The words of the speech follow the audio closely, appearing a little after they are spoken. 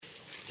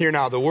Hear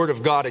now the word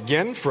of God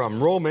again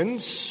from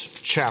Romans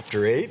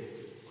chapter 8,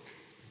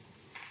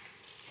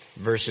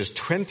 verses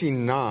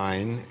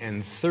 29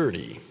 and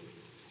 30.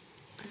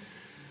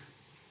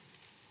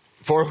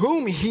 For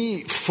whom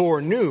he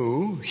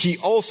foreknew, he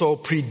also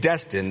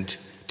predestined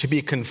to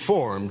be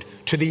conformed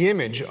to the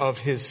image of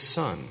his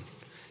Son,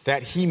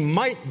 that he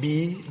might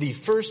be the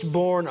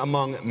firstborn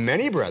among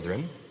many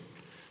brethren.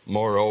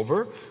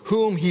 Moreover,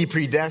 whom he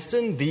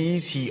predestined,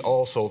 these he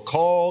also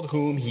called.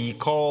 Whom he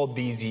called,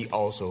 these he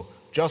also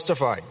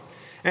justified.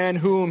 And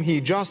whom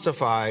he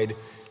justified,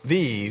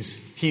 these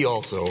he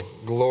also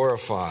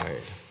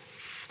glorified.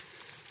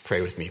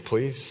 Pray with me,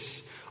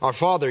 please. Our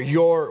Father,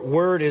 your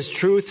word is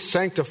truth.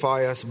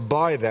 Sanctify us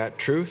by that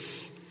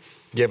truth.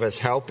 Give us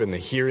help in the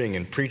hearing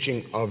and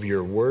preaching of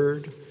your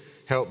word.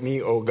 Help me,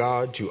 O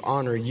God, to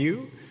honor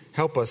you.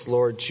 Help us,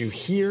 Lord, to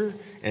hear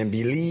and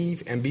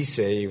believe and be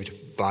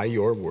saved by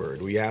your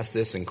word. We ask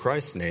this in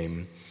Christ's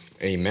name.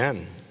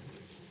 Amen.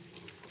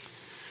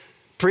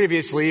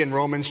 Previously in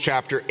Romans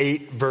chapter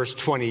 8, verse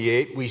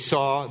 28, we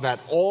saw that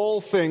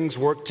all things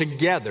work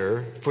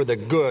together for the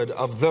good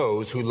of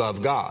those who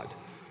love God,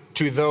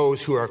 to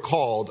those who are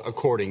called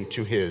according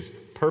to his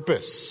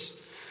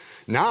purpose.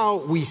 Now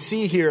we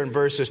see here in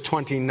verses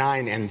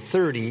 29 and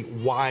 30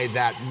 why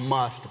that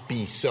must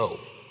be so.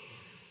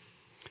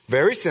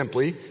 Very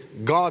simply,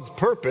 God's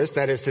purpose,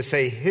 that is to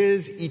say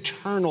his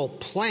eternal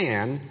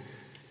plan,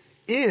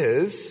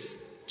 is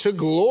to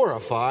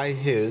glorify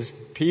his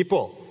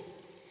people.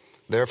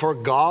 Therefore,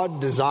 God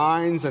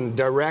designs and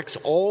directs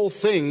all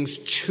things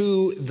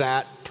to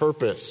that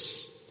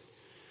purpose.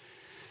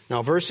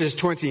 Now, verses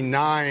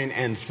 29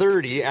 and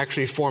 30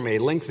 actually form a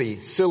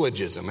lengthy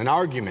syllogism, an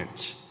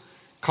argument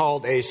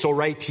called a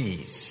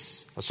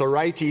sorites. A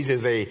sorites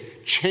is a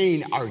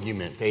chain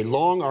argument, a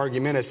long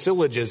argument, a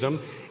syllogism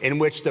in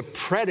which the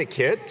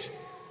predicate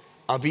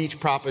of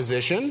each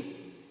proposition,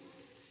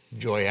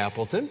 Joy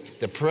Appleton,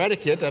 the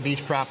predicate of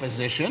each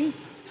proposition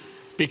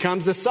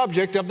becomes the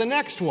subject of the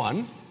next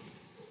one.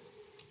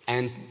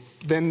 And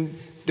then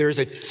there's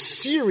a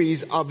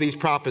series of these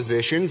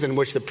propositions in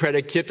which the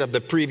predicate of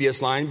the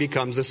previous line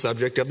becomes the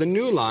subject of the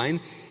new line.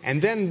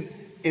 And then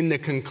in the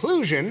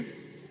conclusion,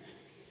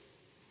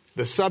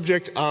 the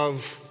subject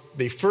of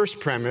the first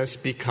premise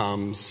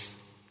becomes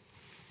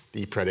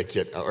the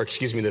predicate,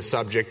 the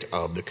subject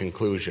of the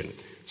conclusion.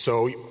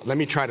 So let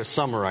me try to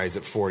summarize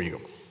it for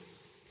you.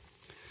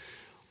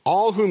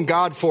 All whom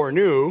God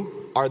foreknew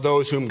are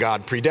those whom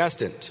God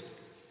predestined.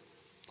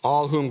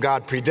 All whom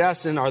God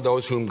predestined are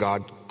those whom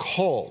God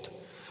called.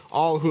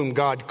 All whom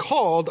God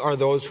called are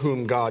those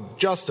whom God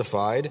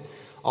justified.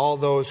 All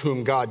those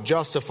whom God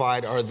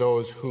justified are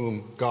those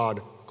whom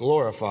God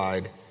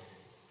glorified.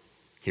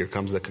 Here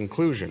comes the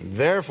conclusion.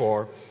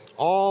 Therefore,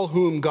 all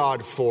whom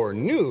God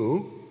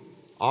foreknew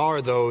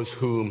are those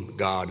whom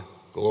God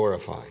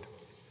glorified.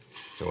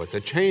 So it's a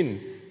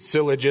chain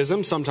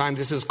syllogism. Sometimes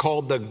this is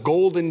called the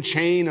golden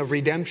chain of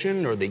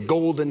redemption or the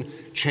golden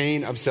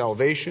chain of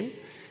salvation.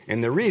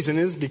 And the reason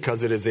is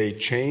because it is a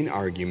chain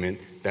argument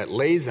that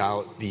lays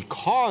out the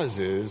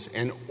causes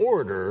and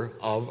order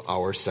of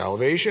our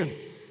salvation.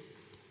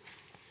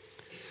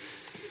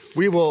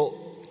 We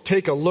will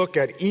take a look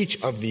at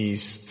each of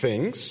these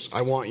things.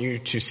 I want you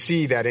to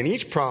see that in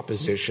each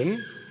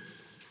proposition,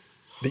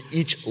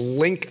 each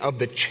link of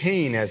the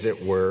chain, as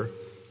it were,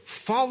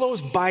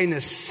 follows by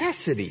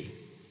necessity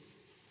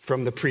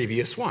from the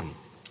previous one.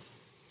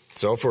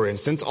 So, for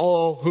instance,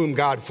 all whom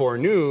God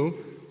foreknew,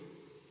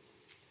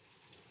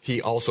 he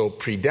also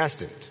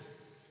predestined.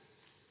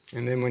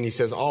 And then when he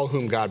says all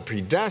whom God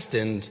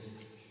predestined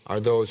are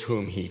those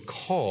whom he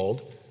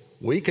called,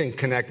 we can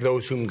connect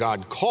those whom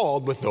God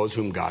called with those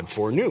whom God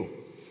foreknew.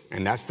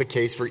 And that's the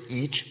case for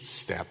each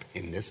step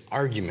in this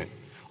argument,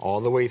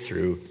 all the way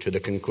through to the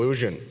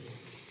conclusion.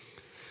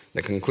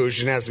 The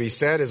conclusion, as we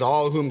said, is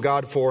all whom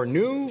God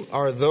foreknew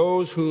are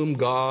those whom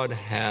God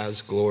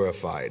has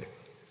glorified.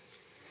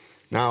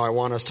 Now I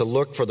want us to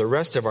look for the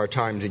rest of our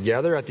time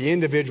together at the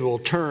individual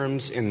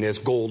terms in this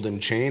golden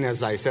chain.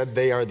 As I said,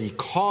 they are the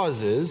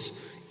causes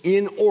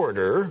in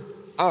order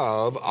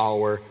of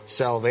our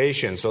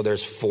salvation. So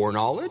there's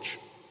foreknowledge,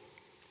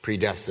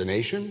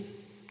 predestination,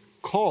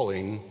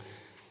 calling,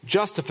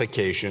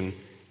 justification,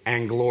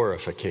 and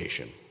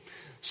glorification.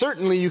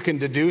 Certainly you can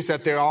deduce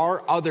that there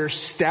are other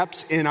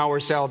steps in our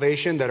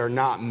salvation that are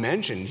not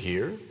mentioned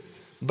here.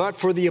 But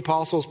for the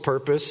apostle's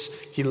purpose,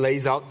 he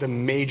lays out the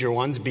major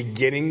ones,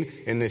 beginning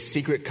in the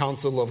secret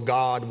counsel of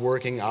God,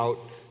 working out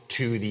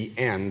to the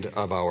end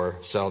of our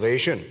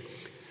salvation.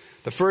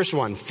 The first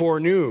one,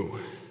 foreknew.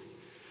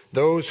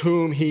 Those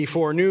whom he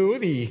foreknew,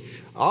 the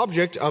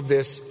object of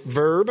this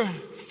verb,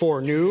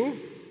 foreknew,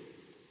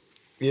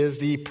 is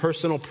the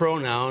personal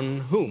pronoun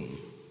whom.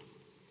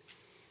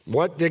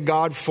 What did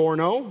God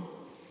foreknow?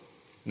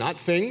 Not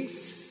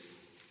things,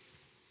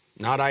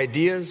 not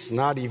ideas,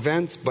 not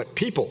events, but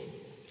people.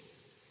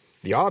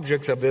 The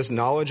objects of this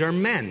knowledge are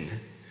men.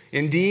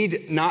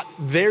 Indeed, not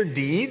their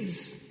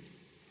deeds,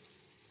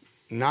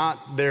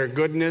 not their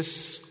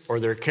goodness or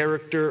their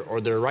character or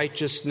their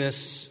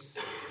righteousness,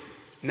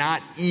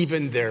 not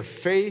even their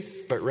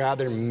faith, but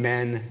rather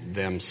men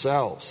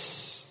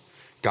themselves.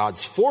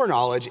 God's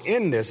foreknowledge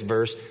in this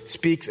verse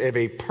speaks of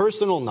a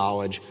personal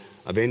knowledge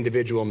of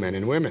individual men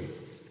and women.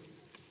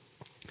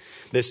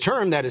 This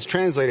term that is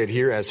translated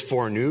here as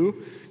foreknew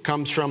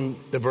comes from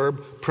the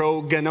verb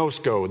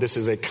prognosko. This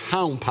is a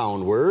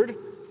compound word,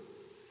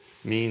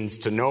 means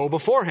to know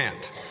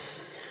beforehand,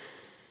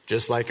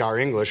 just like our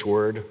English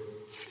word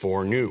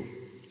foreknew.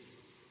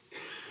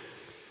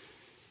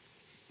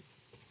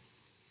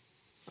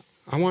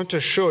 I want to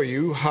show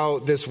you how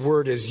this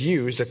word is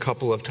used a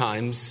couple of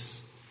times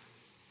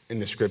in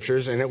the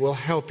scriptures, and it will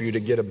help you to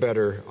get a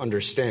better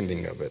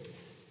understanding of it.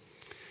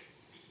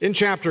 In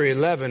chapter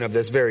 11 of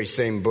this very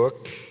same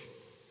book,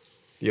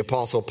 the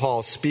Apostle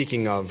Paul,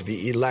 speaking of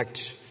the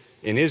elect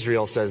in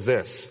Israel, says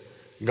this: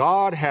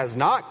 God has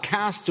not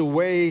cast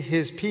away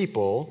his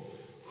people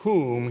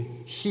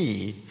whom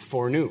he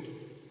foreknew.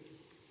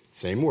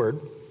 Same word.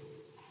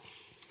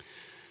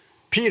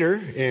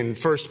 Peter, in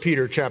 1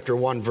 Peter chapter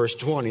 1, verse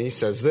 20,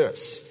 says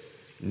this: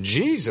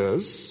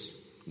 Jesus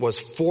was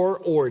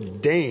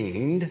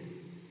foreordained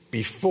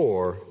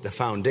before the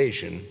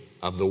foundation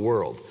of the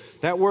world.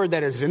 That word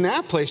that is in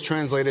that place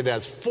translated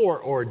as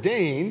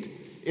foreordained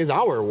is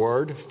our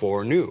word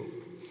foreknew.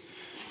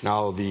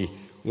 Now, the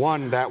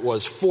one that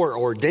was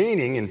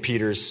foreordaining in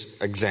Peter's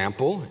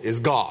example is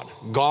God.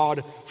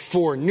 God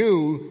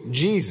foreknew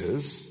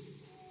Jesus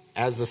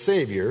as the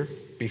Savior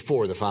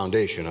before the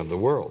foundation of the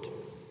world.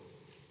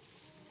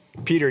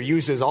 Peter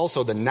uses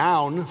also the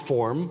noun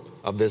form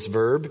of this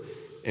verb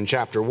in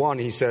chapter 1.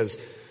 He says,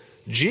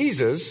 he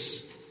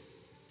says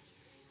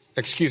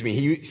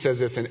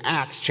this in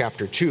Acts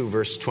chapter 2,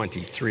 verse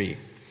 23.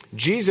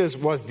 Jesus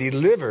was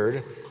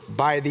delivered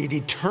by the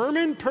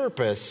determined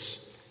purpose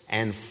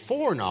and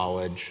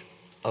foreknowledge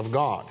of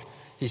God.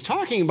 He's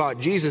talking about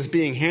Jesus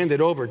being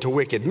handed over to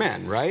wicked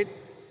men, right?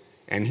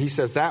 And he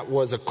says that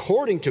was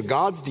according to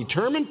God's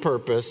determined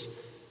purpose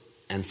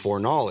and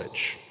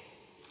foreknowledge.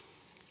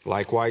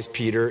 Likewise,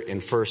 Peter in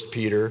 1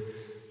 Peter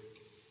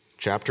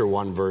chapter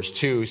 1, verse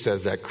 2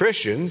 says that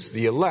Christians,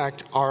 the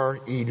elect, are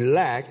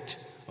elect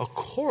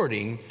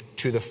according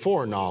to the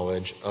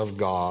foreknowledge of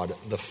God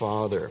the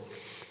Father.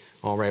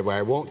 All right, well,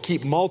 I won't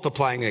keep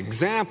multiplying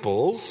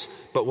examples,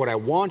 but what I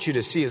want you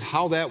to see is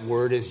how that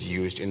word is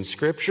used in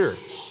Scripture.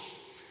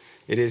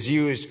 It is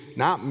used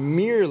not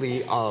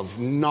merely of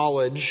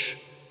knowledge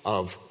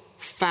of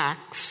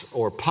facts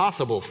or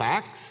possible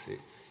facts.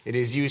 It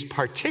is used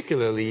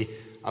particularly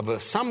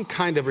of some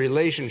kind of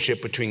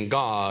relationship between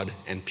God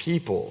and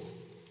people.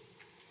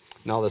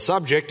 Now, the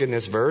subject in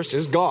this verse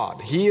is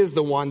God. He is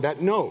the one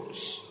that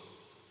knows.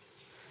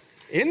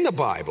 In the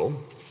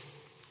Bible,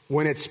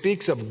 when it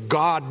speaks of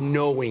God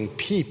knowing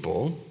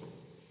people,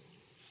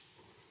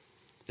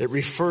 it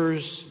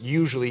refers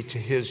usually to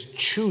his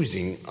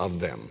choosing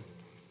of them,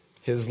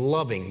 his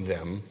loving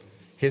them,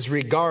 his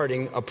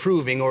regarding,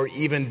 approving, or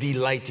even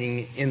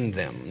delighting in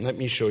them. Let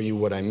me show you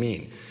what I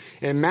mean.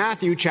 In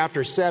Matthew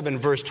chapter 7,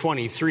 verse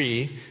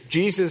 23,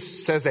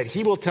 Jesus says that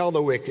he will tell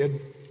the wicked,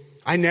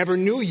 I never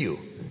knew you.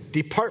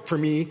 Depart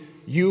from me,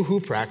 you who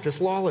practice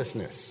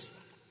lawlessness.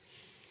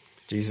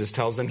 Jesus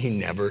tells them he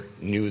never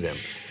knew them.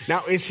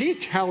 Now, is he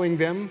telling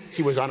them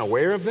he was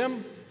unaware of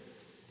them?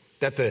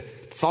 That the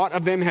thought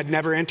of them had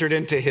never entered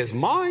into his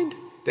mind?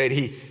 That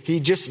he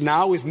just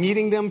now is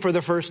meeting them for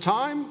the first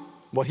time?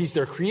 Well, he's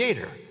their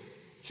creator.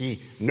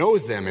 He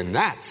knows them in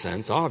that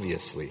sense,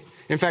 obviously.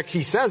 In fact,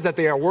 he says that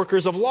they are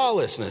workers of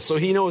lawlessness, so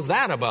he knows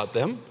that about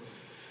them.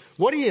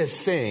 What he is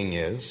saying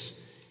is,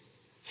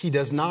 he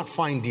does not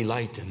find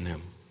delight in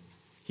them.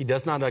 He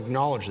does not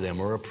acknowledge them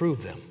or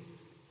approve them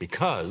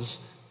because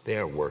they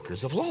are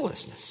workers of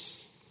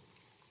lawlessness.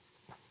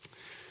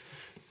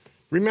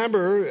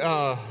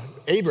 Remember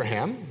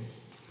Abraham,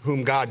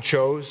 whom God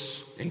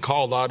chose and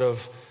called out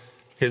of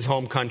his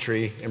home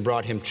country and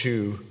brought him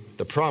to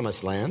the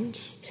promised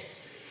land.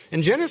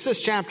 In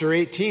Genesis chapter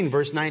 18,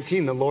 verse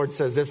 19, the Lord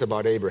says this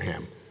about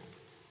Abraham: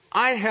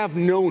 I have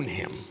known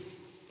him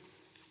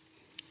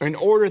in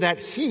order that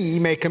he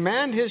may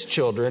command his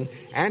children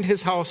and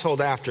his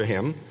household after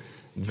him,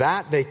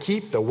 that they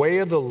keep the way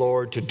of the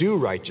Lord to do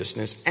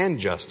righteousness and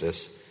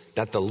justice,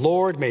 that the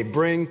Lord may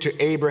bring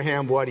to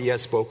Abraham what he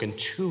has spoken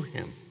to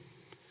him.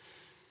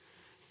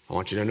 I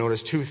want you to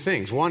notice two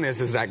things. One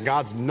is that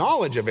God's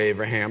knowledge of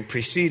Abraham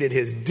preceded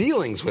his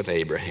dealings with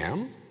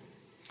Abraham.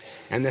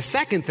 And the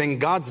second thing,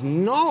 God's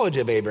knowledge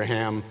of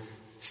Abraham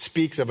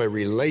speaks of a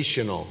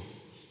relational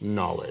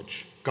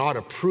knowledge. God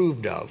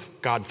approved of,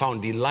 God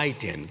found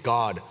delight in,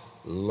 God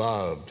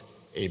loved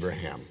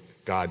Abraham.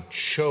 God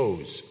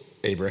chose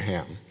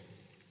Abraham.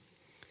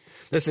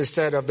 This is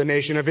said of the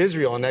nation of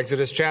Israel in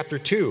Exodus chapter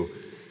 2.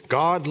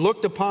 God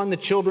looked upon the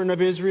children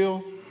of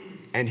Israel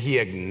and he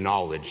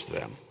acknowledged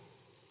them.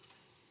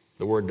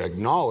 The word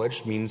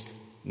acknowledged means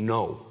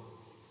know.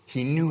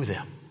 He knew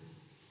them.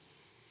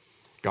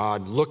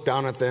 God looked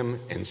down at them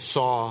and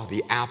saw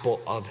the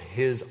apple of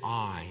his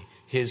eye,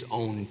 his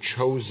own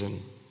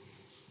chosen.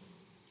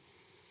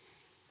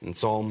 In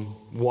Psalm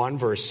 1,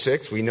 verse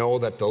 6, we know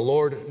that the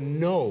Lord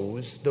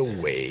knows the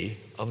way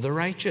of the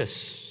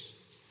righteous.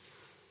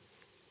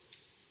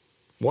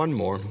 One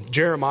more,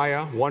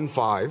 Jeremiah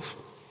 1:5.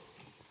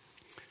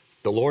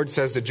 The Lord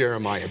says to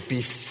Jeremiah,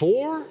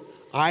 before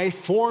I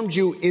formed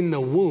you in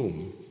the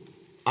womb,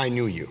 I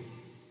knew you.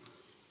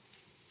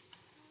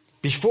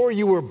 Before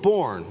you were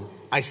born,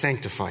 I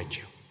sanctified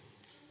you.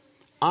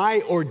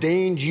 I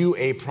ordained you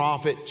a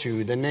prophet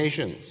to the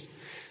nations.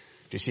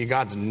 You see,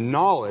 God's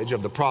knowledge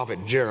of the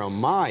prophet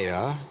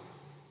Jeremiah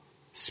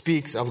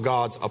speaks of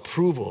God's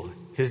approval,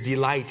 his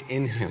delight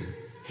in him,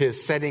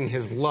 his setting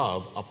his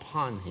love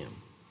upon him.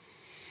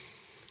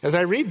 As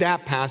I read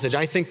that passage,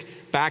 I think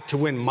back to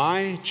when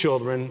my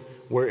children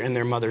were in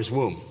their mother's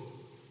womb.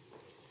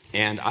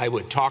 And I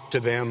would talk to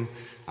them,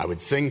 I would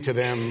sing to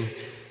them,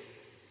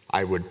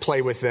 I would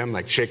play with them,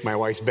 like shake my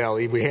wife's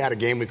belly. We had a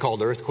game we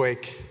called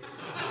Earthquake.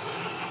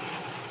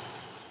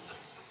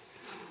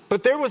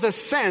 But there was a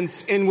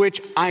sense in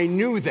which I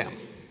knew them,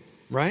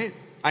 right?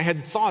 I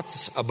had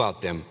thoughts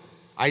about them.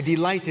 I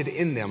delighted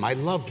in them. I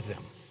loved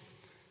them.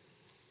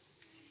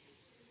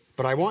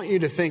 But I want you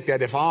to think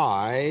that if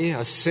I,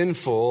 a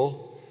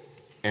sinful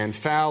and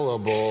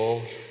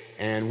fallible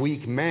and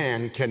weak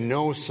man, can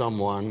know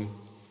someone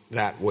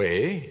that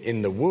way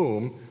in the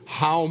womb,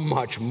 how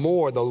much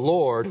more the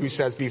Lord, who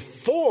says,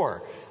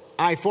 before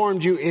I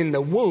formed you in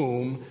the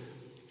womb,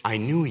 I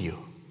knew you.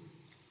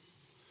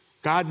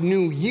 God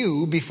knew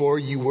you before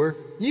you were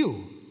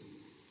you.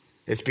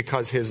 It's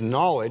because his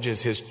knowledge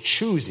is his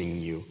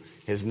choosing you.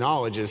 His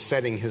knowledge is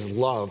setting his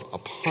love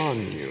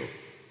upon you.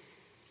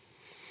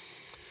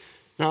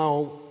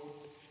 Now,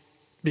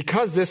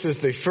 because this is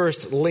the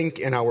first link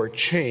in our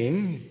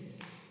chain,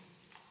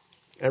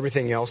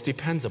 everything else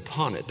depends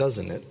upon it,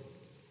 doesn't it?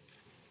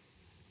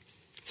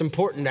 It's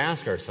important to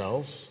ask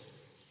ourselves,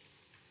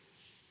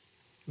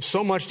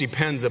 so much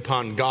depends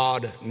upon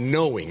God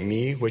knowing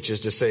me, which is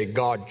to say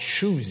God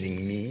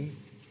choosing me.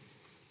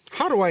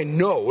 How do I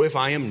know if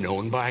I am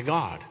known by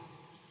God?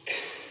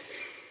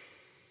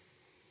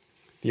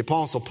 The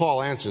Apostle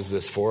Paul answers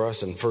this for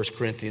us in 1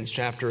 Corinthians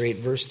chapter 8,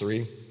 verse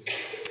 3.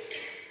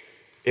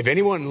 If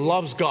anyone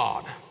loves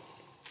God,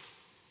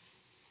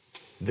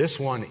 this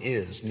one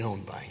is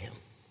known by him.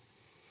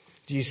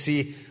 Do you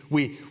see,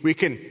 we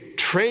can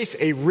trace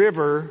a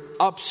river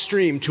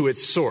upstream to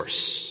its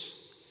source.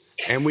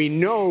 And we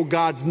know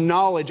God's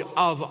knowledge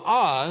of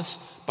us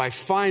by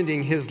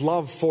finding his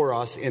love for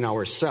us in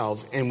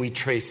ourselves, and we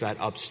trace that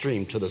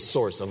upstream to the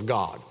source of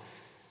God.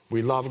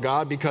 We love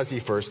God because he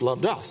first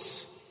loved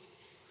us.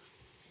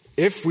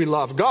 If we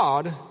love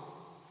God,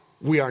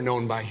 we are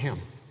known by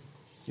him.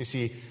 You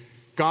see,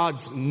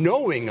 God's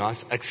knowing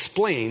us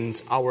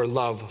explains our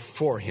love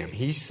for him.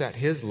 He set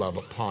his love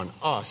upon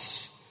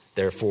us,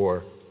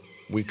 therefore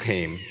we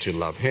came to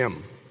love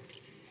him.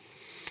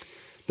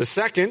 The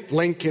second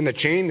link in the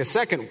chain, the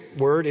second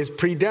word is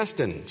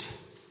predestined.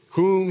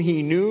 Whom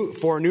he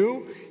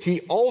foreknew,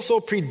 he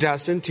also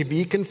predestined to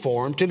be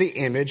conformed to the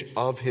image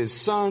of his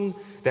Son,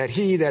 that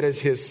he, that is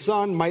his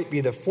Son, might be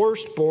the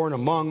firstborn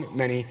among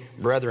many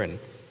brethren.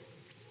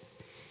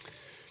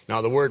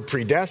 Now the word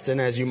predestined,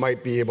 as you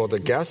might be able to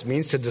guess,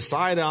 means to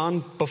decide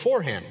on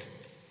beforehand.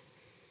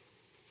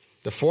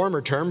 The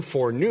former term,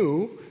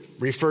 foreknew,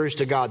 refers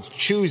to God's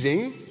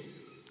choosing,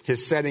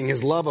 his setting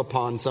his love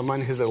upon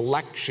someone, his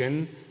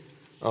election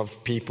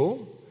of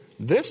people.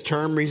 This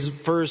term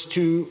refers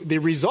to the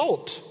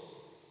result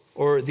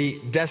or the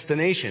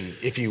destination,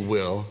 if you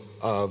will,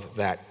 of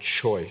that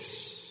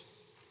choice.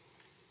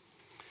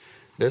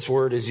 This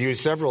word is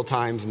used several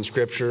times in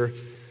Scripture.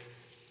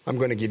 I'm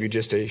going to give you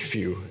just a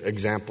few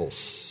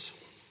examples.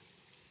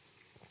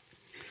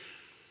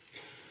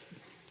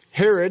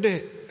 Herod,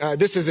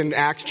 this is in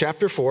Acts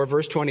chapter 4,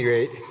 verse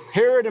 28.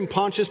 Herod and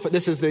Pontius, but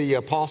this is the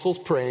apostles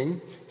praying.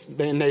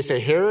 Then they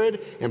say,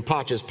 Herod and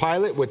Pontius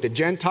Pilate with the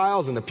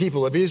Gentiles and the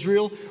people of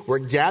Israel were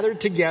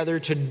gathered together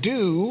to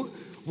do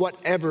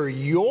whatever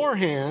your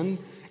hand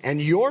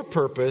and your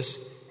purpose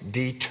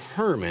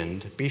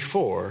determined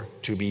before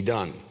to be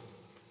done.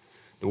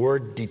 The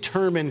word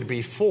determined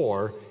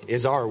before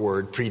is our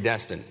word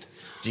predestined.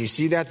 Do you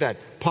see that?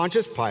 That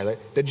Pontius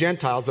Pilate, the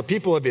Gentiles, the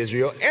people of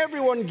Israel,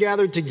 everyone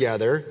gathered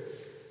together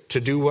to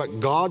do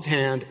what God's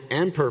hand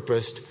and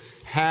purposed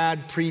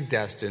had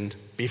predestined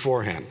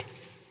beforehand.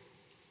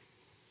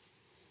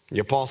 The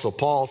Apostle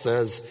Paul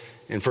says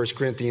in 1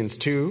 Corinthians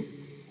 2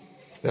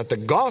 that the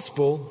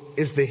gospel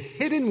is the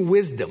hidden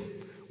wisdom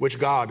which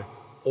God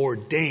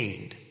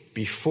ordained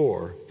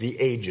before the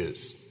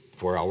ages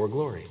for our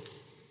glory.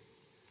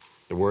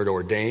 The word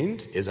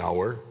ordained is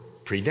our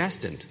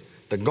predestined.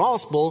 The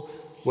gospel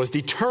was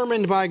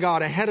determined by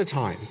God ahead of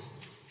time.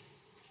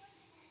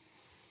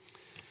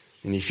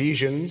 In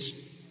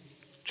Ephesians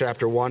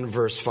chapter 1,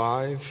 verse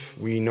 5,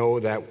 we know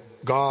that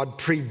God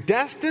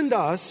predestined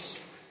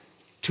us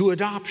to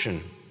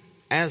adoption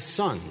as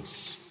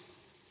sons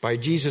by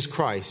Jesus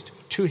Christ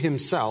to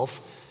himself,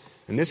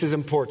 and this is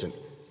important,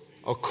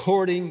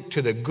 according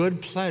to the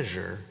good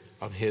pleasure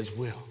of his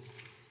will.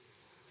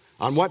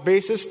 On what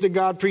basis did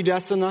God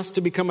predestine us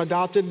to become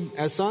adopted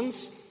as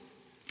sons?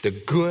 The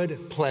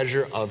good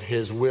pleasure of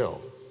his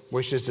will,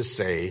 which is to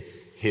say,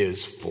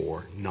 his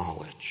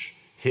foreknowledge,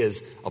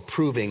 his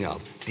approving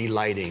of,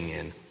 delighting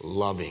in,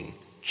 loving,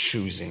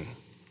 choosing.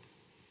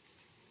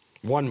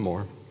 One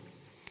more,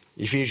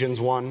 Ephesians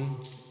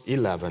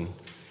 1:11.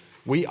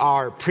 We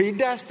are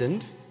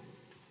predestined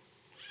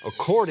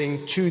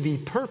according to the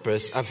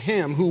purpose of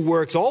him who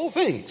works all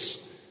things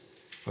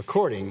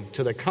according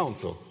to the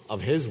counsel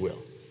of his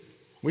will.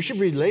 We should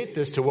relate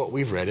this to what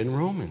we've read in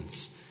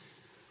Romans.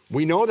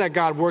 We know that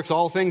God works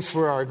all things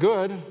for our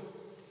good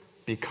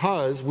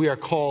because we are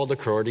called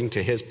according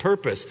to his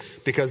purpose,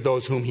 because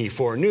those whom he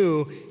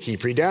foreknew, he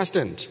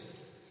predestined.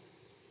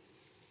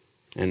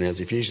 And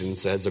as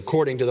Ephesians says,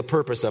 according to the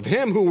purpose of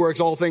him who works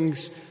all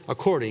things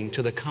according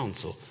to the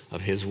counsel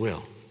of his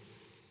will.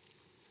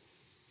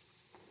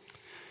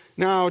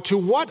 Now, to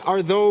what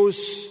are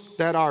those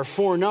that are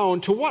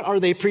foreknown, to what are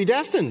they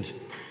predestined?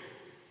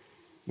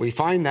 We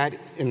find that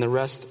in the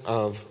rest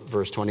of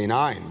verse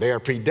 29. They are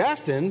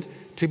predestined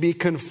to be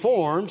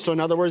conformed. So in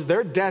other words,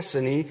 their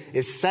destiny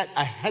is set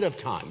ahead of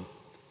time.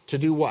 To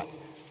do what?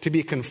 To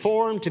be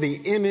conformed to the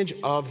image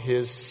of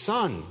his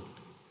Son.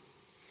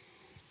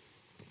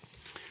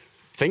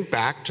 Think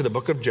back to the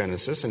book of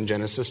Genesis, in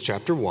Genesis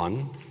chapter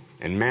 1,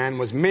 and man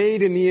was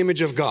made in the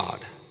image of God.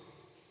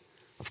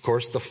 Of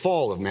course, the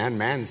fall of man,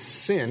 man's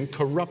sin,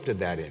 corrupted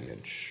that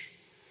image.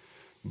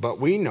 But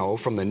we know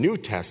from the New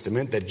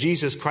Testament that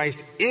Jesus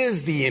Christ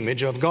is the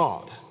image of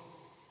God.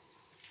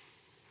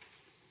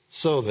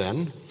 So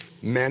then,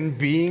 men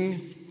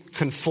being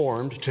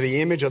conformed to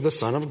the image of the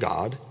Son of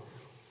God,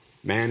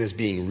 man is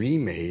being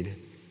remade,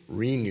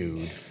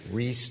 renewed,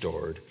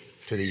 restored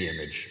to the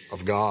image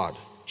of God.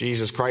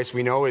 Jesus Christ,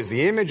 we know, is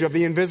the image of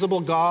the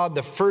invisible God,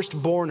 the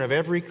firstborn of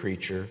every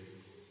creature.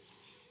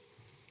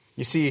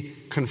 You see,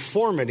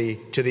 conformity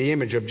to the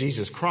image of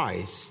Jesus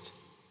Christ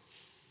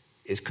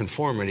is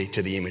conformity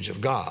to the image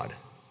of God,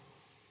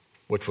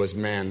 which was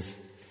man's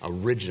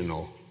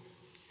original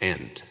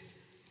end,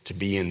 to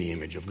be in the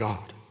image of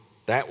God.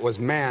 That was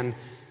man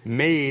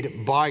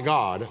made by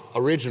God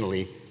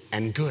originally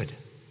and good.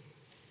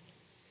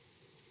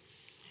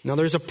 Now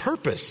there's a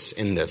purpose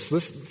in this.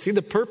 Let's see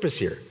the purpose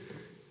here.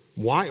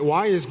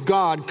 Why is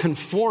God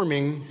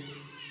conforming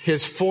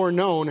his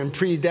foreknown and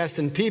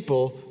predestined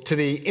people to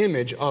the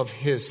image of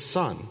his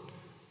Son?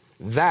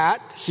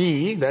 That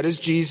he, that is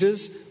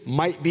Jesus,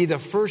 might be the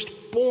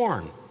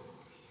firstborn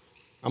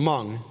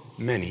among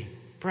many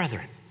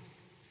brethren.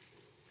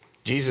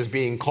 Jesus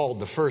being called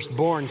the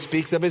firstborn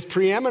speaks of his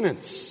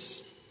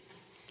preeminence.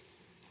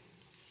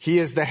 He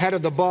is the head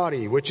of the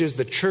body, which is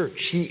the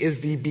church. He is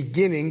the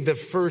beginning, the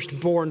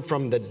firstborn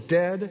from the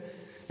dead,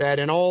 that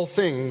in all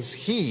things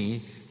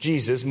he,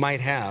 Jesus, might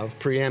have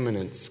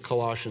preeminence.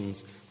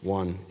 Colossians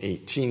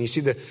 1:18. You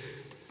see,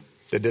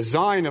 the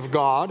design of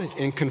God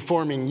in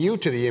conforming you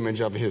to the image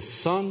of his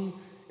Son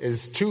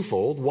is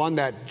twofold. One,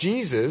 that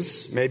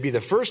Jesus may be the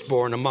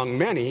firstborn among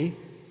many,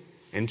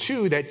 and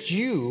two, that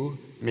you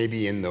may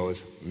be in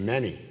those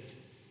many.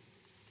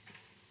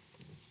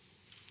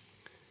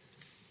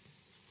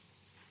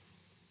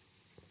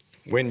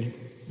 When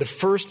the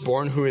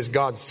firstborn, who is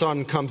God's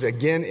Son, comes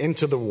again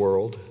into the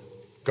world,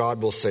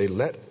 God will say,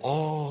 let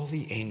all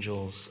the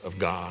angels of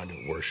God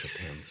worship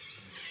him.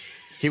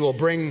 He will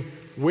bring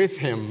with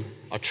him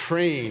a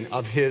train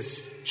of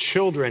his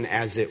children,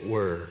 as it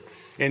were.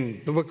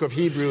 In the book of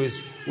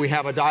Hebrews, we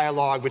have a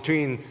dialogue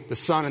between the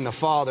Son and the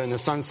Father, and the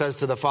Son says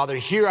to the Father,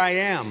 here I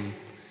am,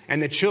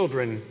 and the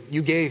children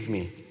you gave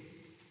me.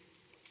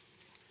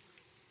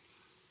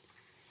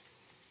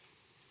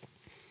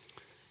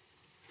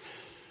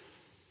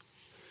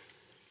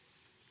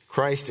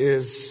 Christ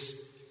is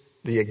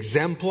the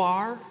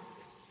exemplar,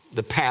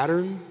 the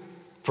pattern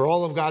for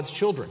all of God's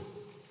children.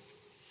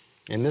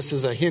 And this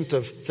is a hint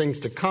of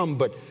things to come,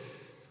 but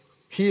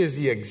he is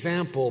the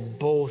example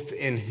both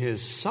in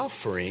his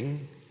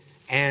suffering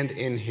and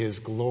in his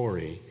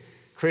glory.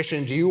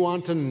 Christian, do you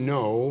want to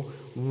know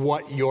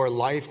what your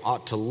life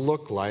ought to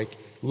look like?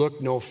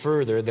 Look no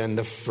further than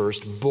the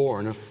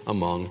firstborn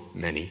among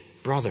many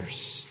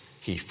brothers.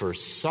 He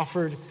first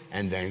suffered,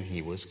 and then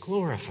he was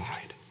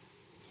glorified.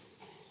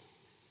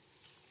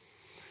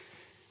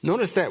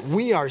 Notice that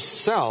we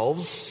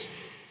ourselves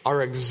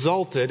are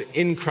exalted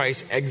in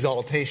Christ's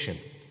exaltation.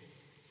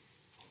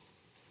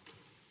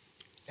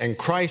 And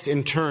Christ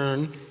in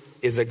turn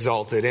is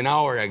exalted in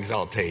our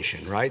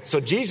exaltation, right? So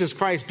Jesus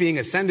Christ being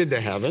ascended to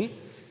heaven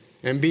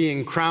and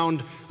being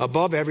crowned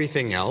above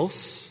everything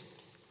else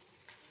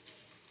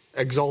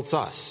exalts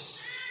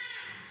us.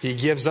 He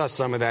gives us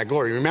some of that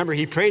glory. Remember,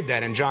 he prayed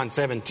that in John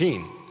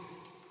 17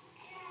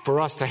 for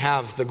us to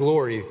have the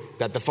glory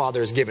that the Father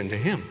has given to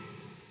him.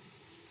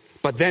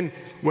 But then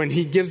when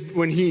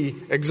he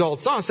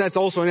exalts us, that's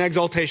also an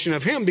exaltation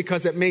of him,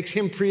 because it makes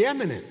him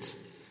preeminent.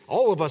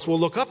 All of us will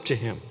look up to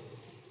him.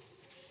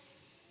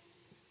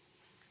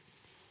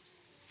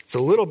 It's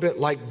a little bit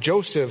like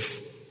Joseph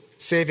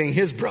saving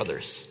his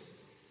brothers.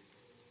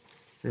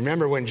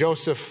 Remember when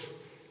Joseph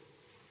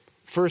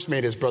first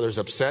made his brothers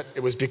upset,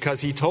 it was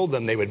because he told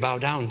them they would bow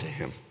down to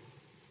him.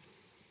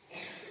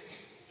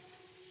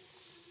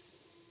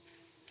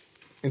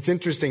 It's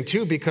interesting,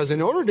 too, because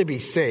in order to be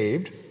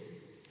saved,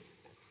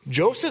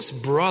 Joseph's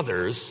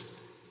brothers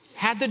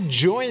had to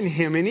join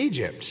him in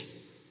Egypt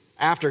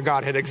after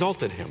God had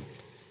exalted him.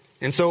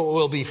 And so it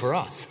will be for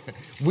us.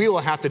 We will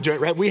have to join,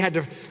 right? We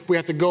have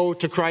to go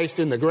to Christ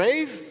in the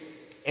grave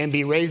and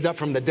be raised up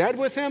from the dead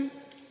with him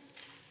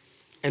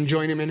and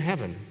join him in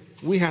heaven.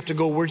 We have to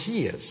go where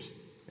he is.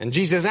 And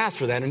Jesus asked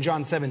for that in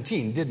John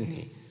 17, didn't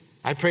he?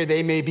 I pray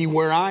they may be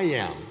where I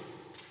am.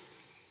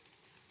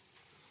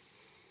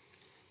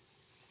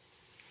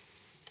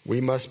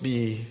 We must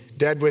be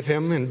dead with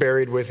him and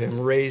buried with him,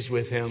 raised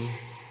with him.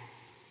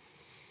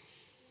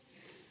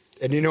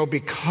 And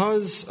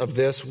because of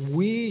this,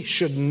 we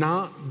should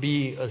not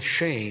be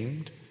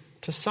ashamed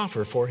to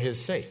suffer for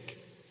his sake.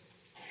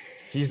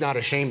 He's not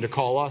ashamed to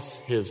call us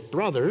his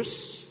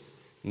brothers.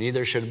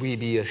 Neither should we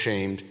be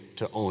ashamed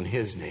to own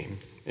his name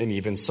and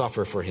even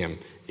suffer for him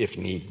if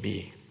need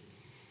be.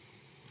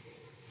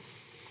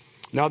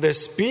 Now,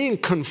 this being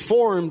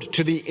conformed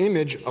to the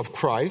image of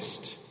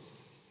Christ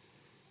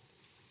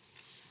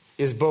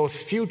is both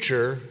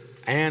future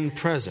and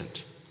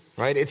present,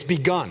 right? It's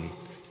begun.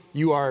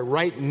 You are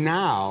right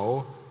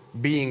now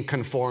being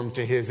conformed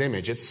to his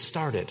image. It's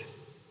started.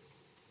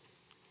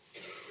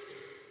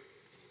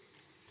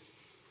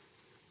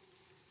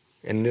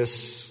 And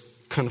this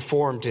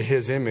conformed to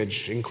his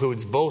image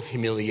includes both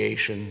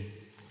humiliation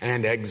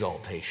and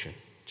exaltation,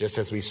 just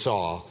as we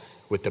saw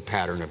with the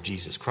pattern of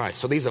Jesus Christ.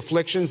 So these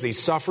afflictions, these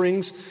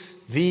sufferings,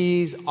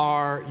 these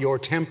are your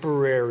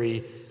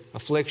temporary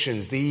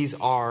afflictions. These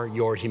are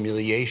your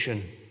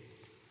humiliation.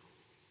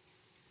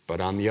 But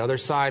on the other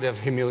side of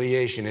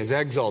humiliation is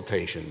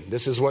exaltation.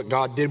 This is what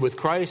God did with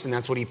Christ, and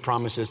that's what he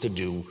promises to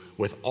do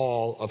with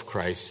all of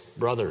Christ's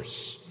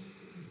brothers.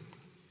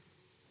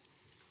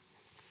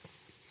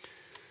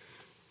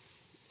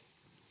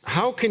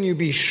 How can you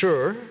be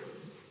sure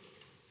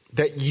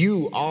that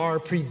you are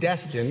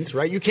predestined,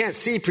 right? You can't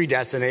see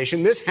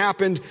predestination. This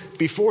happened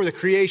before the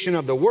creation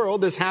of the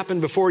world. This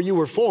happened before you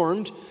were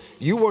formed.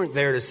 You weren't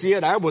there to see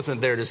it. I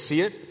wasn't there to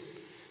see it.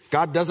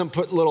 God doesn't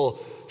put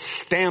little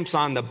stamps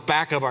on the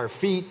back of our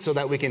feet so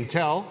that we can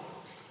tell.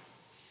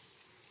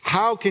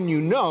 How can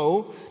you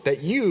know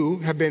that you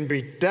have been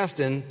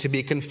predestined to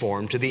be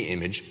conformed to the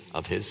image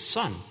of his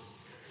Son?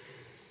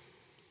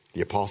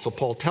 The Apostle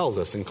Paul tells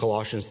us in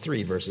Colossians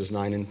 3, verses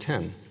 9 and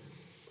 10.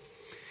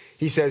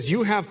 He says,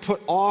 you have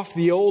put off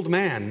the old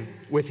man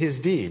with his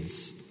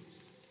deeds,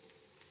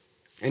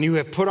 and you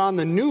have put on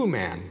the new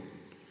man,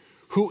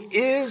 who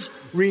is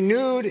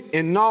renewed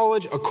in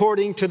knowledge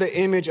according to the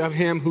image of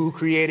him who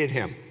created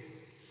him.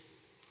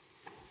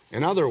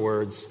 In other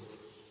words,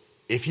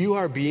 if you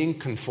are being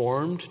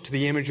conformed to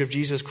the image of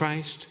Jesus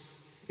Christ,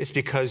 it's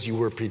because you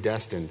were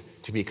predestined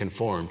to be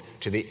conformed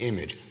to the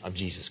image of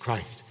Jesus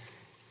Christ.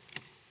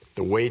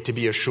 The way to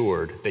be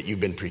assured that you've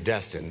been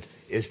predestined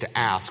is to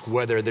ask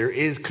whether there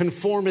is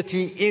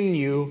conformity in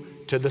you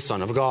to the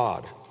Son of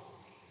God.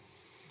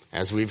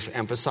 As we've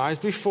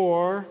emphasized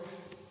before,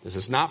 this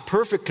is not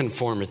perfect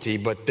conformity,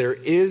 but there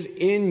is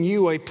in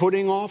you a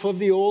putting off of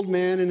the old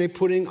man and a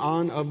putting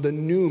on of the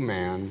new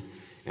man,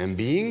 and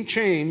being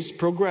changed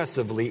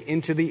progressively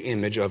into the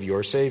image of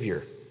your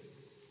Savior.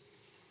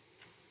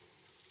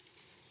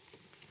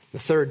 The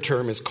third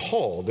term is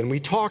called, and we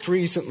talked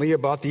recently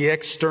about the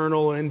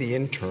external and the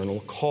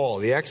internal call.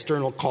 The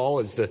external call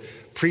is the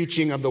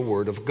preaching of the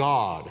Word of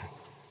God,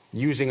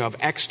 using of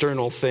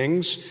external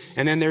things.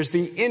 And then there's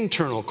the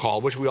internal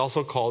call, which we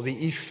also call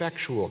the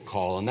effectual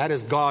call. And that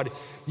is God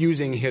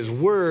using his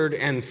Word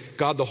and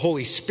God the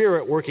Holy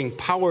Spirit working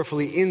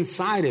powerfully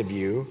inside of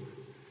you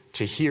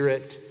to hear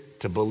it,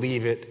 to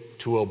believe it,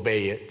 to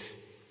obey it.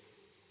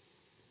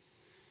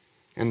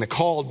 And the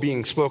call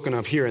being spoken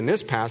of here in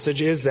this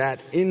passage is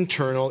that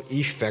internal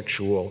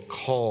effectual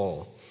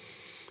call.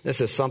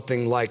 This is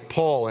something like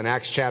Paul in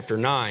Acts chapter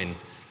 9,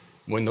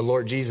 when the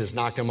Lord Jesus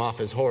knocked him off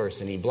his horse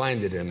and he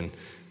blinded him.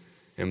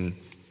 And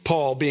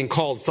Paul, being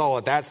called Saul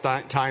at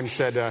that time,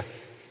 said,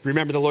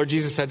 remember the Lord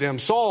Jesus said to him,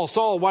 Saul,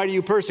 Saul, why do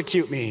you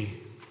persecute me?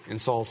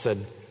 And Saul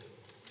said,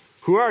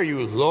 who are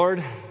you,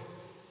 Lord?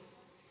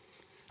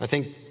 I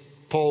think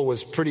Paul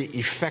was pretty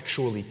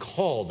effectually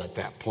called at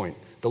that point.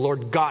 The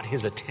Lord got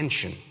his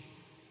attention.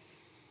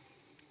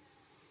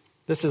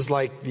 This is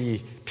like the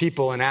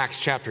people in Acts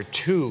chapter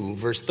 2,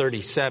 verse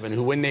 37,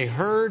 who when they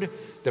heard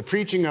the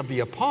preaching of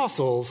the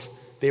apostles,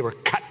 they were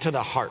cut to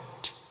the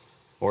heart.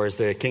 Or as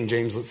the King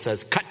James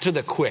says, cut to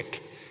the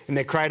quick. And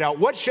they cried out,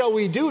 what shall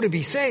we do to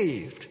be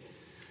saved?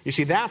 You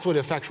see, that's what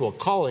effectual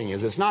calling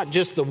is. It's not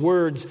just the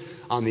words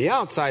on the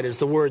outside, it's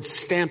the words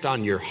stamped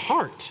on your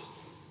heart.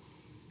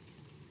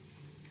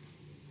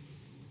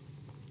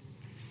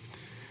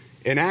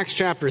 In Acts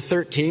chapter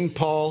 13,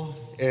 Paul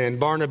and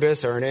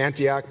Barnabas are in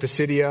Antioch,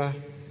 Pisidia,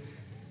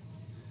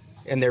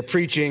 and they're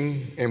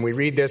preaching, and we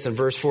read this in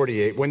verse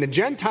 48. When the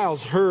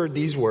Gentiles heard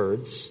these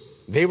words,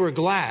 they were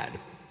glad,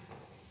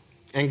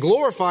 and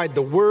glorified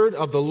the word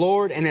of the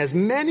Lord, and as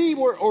many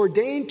were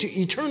ordained to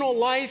eternal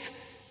life,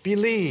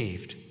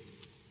 believed.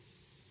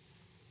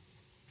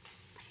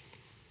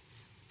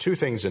 Two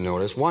things to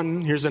notice.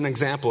 One, here's an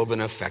example of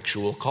an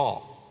effectual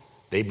call.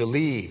 They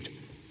believed.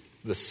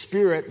 The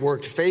Spirit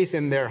worked faith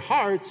in their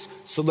hearts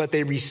so that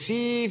they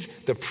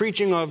received the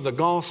preaching of the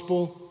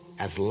gospel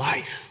as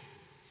life.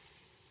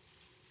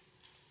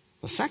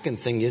 The second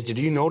thing is, did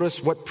you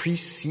notice what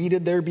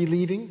preceded their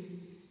believing?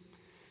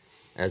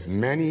 As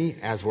many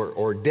as were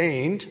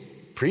ordained,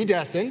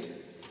 predestined,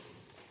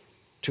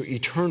 to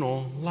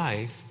eternal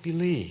life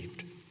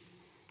believed.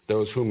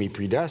 Those whom he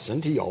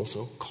predestined, he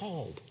also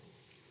called.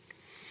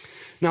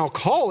 Now,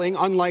 calling,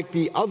 unlike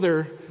the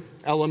other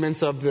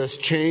elements of this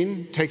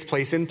chain, takes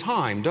place in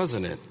time,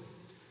 doesn't it?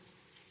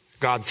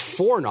 God's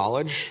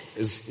foreknowledge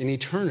is in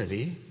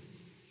eternity.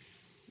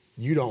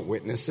 You don't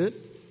witness it.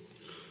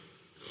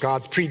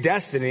 God's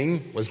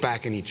predestining was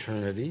back in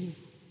eternity.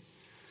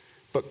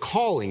 But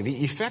calling,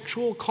 the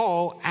effectual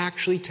call,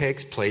 actually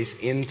takes place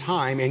in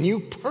time, and you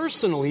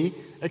personally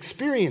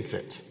experience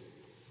it.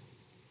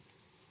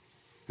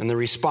 And the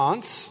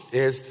response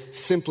is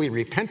simply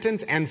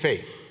repentance and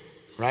faith,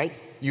 right?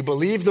 You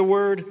believe the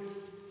word,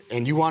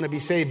 and you want to be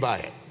saved by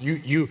it.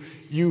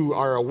 You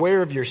are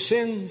aware of your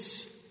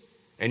sins,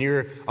 and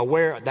you're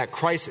aware that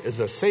Christ is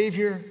a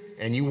Savior,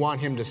 and you want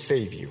him to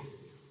save you.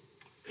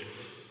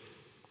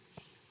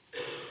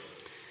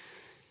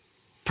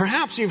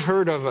 Perhaps you've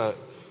heard of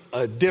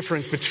a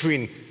difference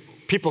between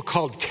people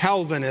called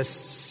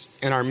Calvinists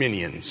and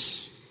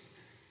Arminians.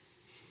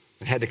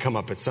 It had to come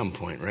up at some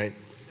point, right?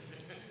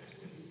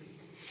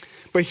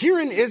 But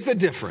herein is the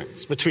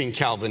difference between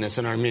Calvinists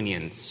and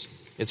Arminians.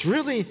 It's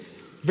really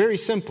very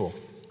simple.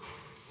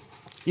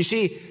 You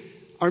see,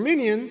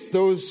 Arminians,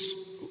 those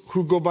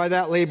who go by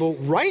that label,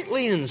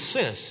 rightly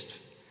insist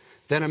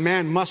that a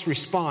man must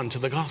respond to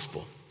the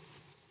gospel.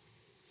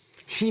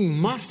 He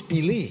must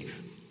believe.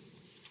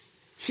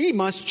 He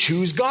must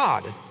choose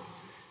God.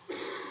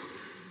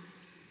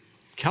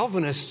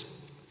 Calvinists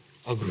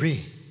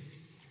agree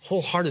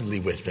wholeheartedly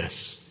with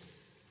this.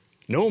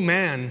 No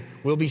man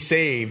will be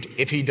saved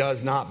if he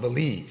does not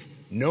believe.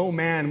 No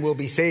man will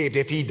be saved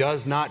if he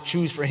does not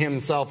choose for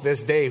himself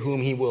this day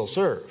whom he will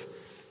serve.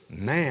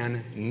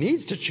 Man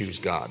needs to choose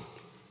God.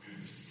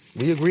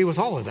 We agree with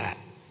all of that.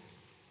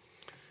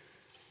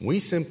 We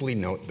simply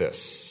note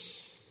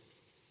this,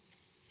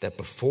 that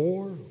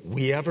before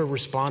we ever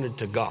responded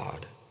to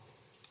God,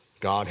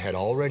 God had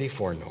already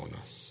foreknown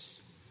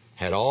us,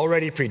 had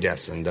already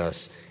predestined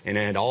us, and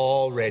had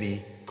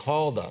already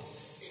called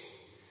us.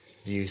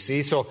 Do you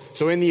see? So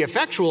in the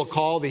effectual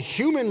call, the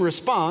human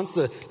response,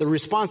 the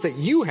response that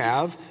you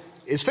have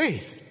is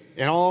faith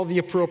and all the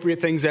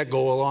appropriate things that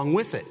go along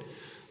with it.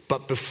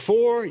 But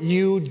before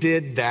you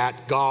did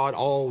that, God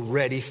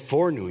already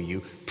foreknew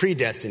you,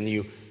 predestined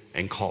you,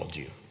 and called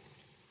you.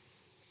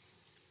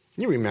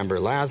 You remember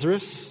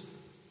Lazarus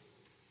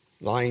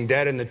lying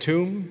dead in the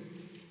tomb?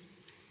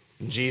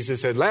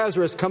 Jesus said,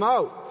 "Lazarus, come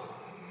out."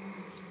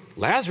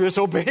 Lazarus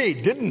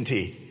obeyed, didn't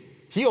he?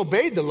 He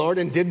obeyed the Lord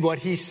and did what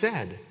he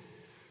said.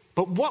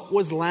 But what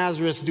was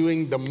Lazarus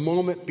doing the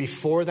moment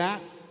before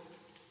that?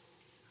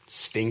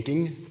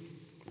 Stinking,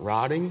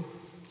 rotting.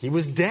 He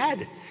was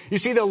dead. You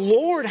see, the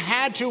Lord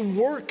had to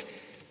work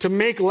to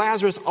make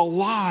Lazarus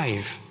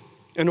alive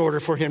in order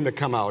for him to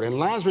come out. And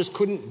Lazarus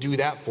couldn't do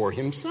that for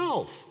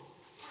himself.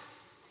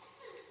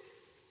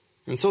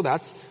 And so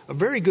that's a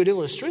very good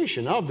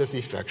illustration of this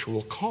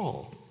effectual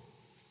call.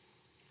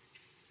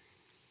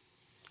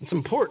 It's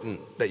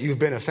important that you've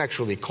been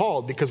effectually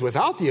called, because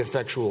without the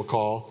effectual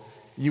call,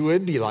 you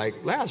would be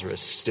like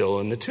Lazarus, still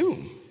in the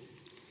tomb.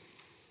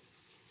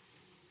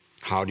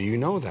 How do you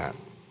know that?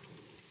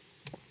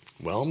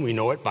 Well, we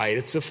know it by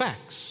its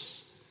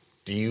effects.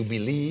 Do you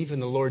believe in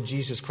the Lord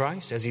Jesus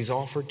Christ as he's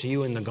offered to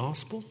you in the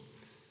gospel?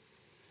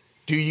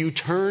 Do you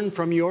turn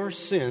from your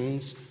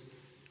sins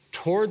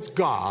towards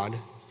God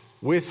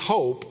with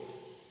hope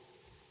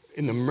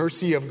in the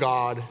mercy of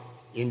God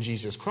in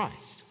Jesus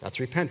Christ? That's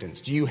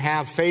repentance. Do you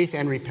have faith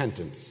and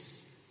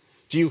repentance?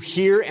 Do you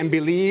hear and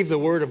believe the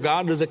word of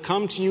God? Does it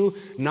come to you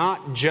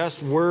not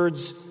just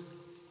words,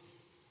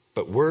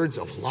 but words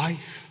of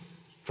life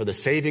for the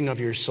saving of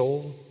your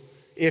soul?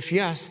 If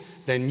yes,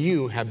 then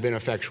you have been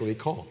effectually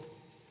called.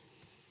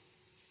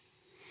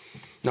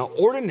 Now,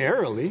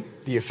 ordinarily,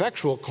 the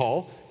effectual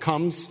call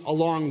comes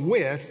along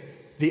with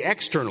the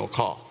external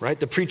call, right?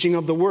 The preaching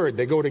of the word.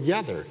 They go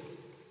together.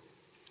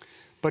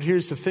 But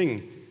here's the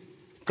thing.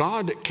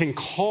 God can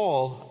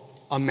call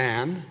a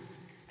man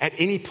at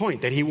any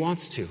point that he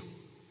wants to.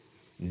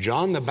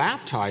 John the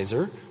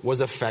Baptizer was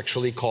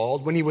effectually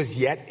called when he was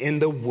yet in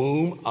the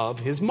womb of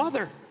his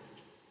mother.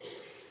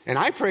 And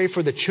I pray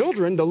for the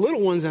children, the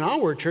little ones in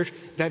our church,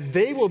 that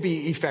they will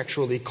be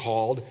effectually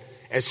called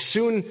as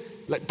soon,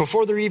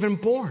 before they're even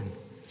born,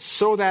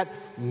 so that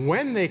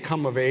when they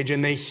come of age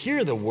and they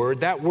hear the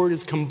word, that word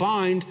is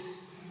combined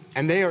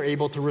and they are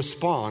able to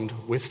respond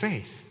with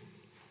faith.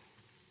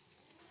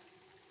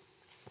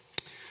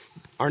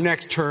 Our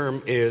next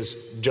term is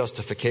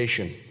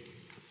justification.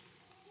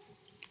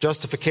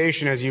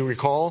 Justification, as you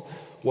recall,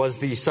 was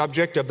the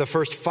subject of the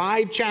first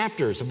 5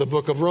 chapters of the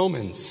book of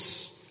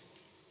Romans.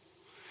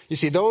 You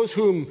see, those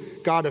whom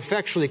God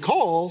effectually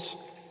calls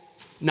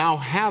now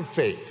have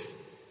faith.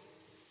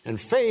 And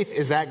faith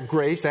is that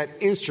grace, that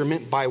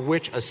instrument by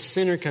which a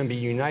sinner can be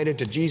united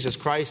to Jesus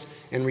Christ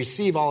and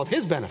receive all of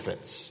his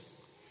benefits.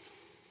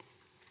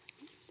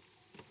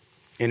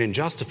 And in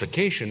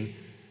justification,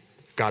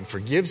 God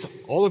forgives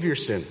all of your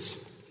sins,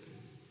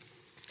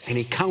 and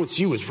he counts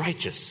you as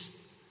righteous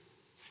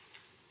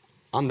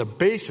on the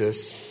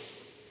basis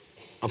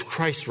of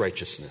Christ's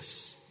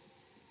righteousness.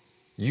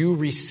 You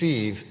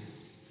receive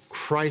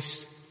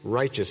Christ's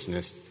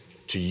righteousness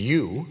to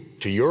you,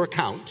 to your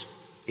account,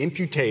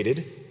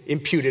 imputed,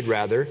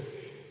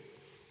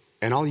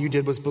 and all you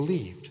did was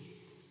believed.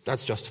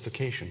 That's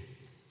justification.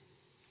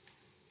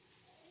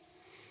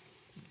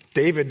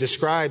 David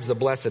describes the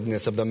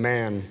blessedness of the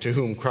man to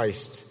whom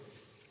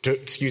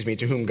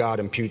God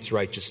imputes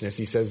righteousness.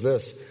 He says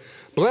this: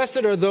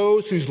 "Blessed are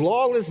those whose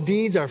lawless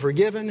deeds are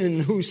forgiven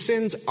and whose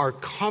sins are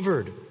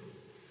covered.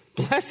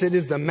 Blessed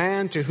is the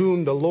man to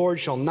whom the Lord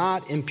shall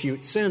not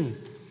impute sin."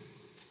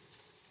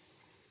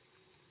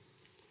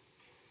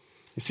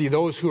 You see,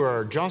 those who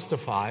are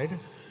justified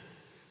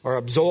are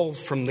absolved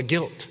from the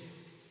guilt.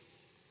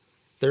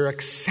 They're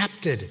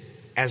accepted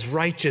as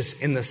righteous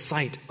in the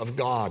sight of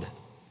God.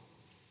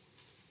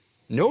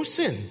 No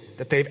sin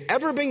that they've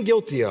ever been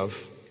guilty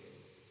of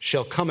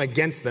shall come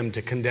against them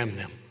to condemn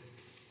them.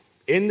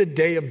 In the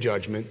day of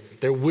judgment,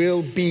 there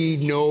will be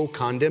no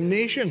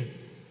condemnation.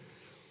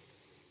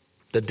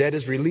 The debt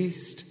is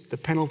released, the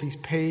penalty's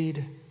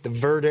paid, the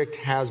verdict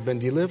has been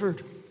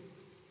delivered.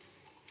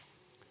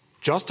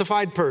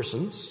 Justified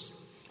persons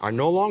are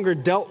no longer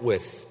dealt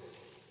with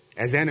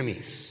as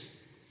enemies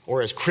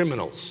or as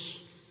criminals.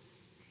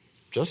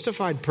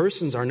 Justified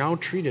persons are now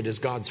treated as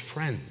God's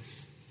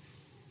friends,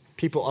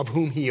 people of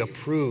whom he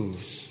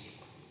approves.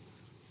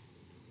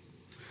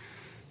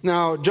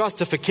 Now,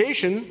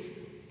 justification,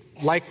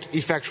 like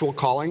effectual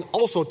calling,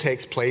 also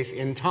takes place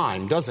in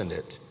time, doesn't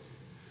it?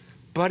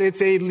 But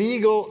it's a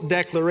legal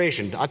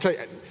declaration. I'll tell you,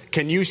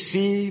 can you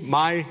see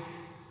my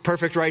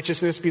perfect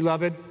righteousness,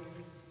 beloved?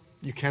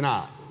 You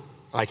cannot.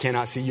 I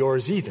cannot see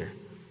yours either.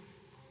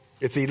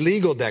 It's a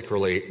legal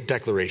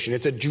declaration.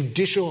 It's a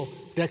judicial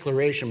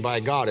declaration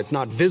by God. It's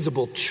not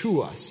visible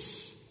to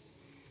us.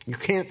 You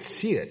can't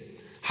see it.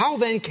 How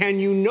then can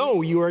you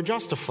know you are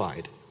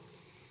justified?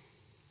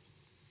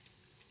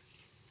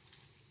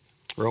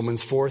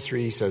 Romans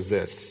 4:3 says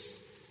this: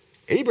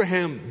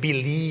 "Abraham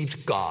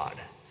believed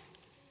God,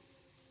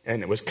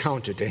 and it was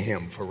counted to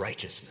him for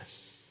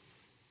righteousness."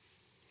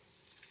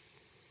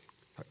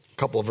 A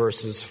couple of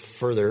verses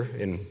further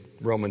in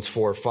Romans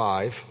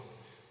 4:5,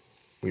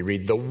 we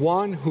read, "The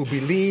one who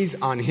believes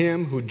on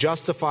him who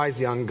justifies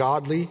the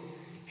ungodly,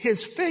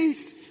 his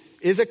faith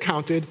is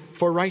accounted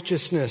for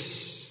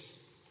righteousness."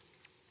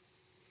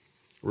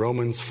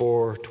 Romans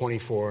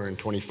 4:24 and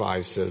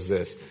 25 says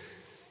this: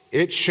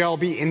 "It shall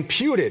be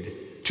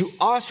imputed to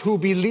us who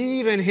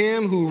believe in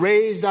him who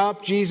raised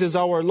up Jesus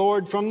our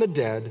Lord from the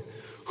dead,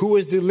 who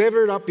was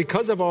delivered up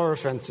because of our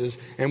offenses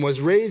and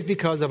was raised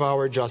because of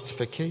our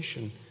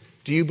justification."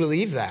 Do you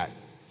believe that?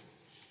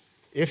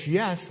 If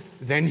yes,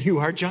 then you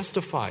are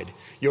justified.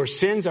 Your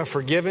sins are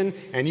forgiven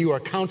and you are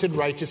counted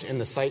righteous in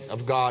the sight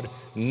of God,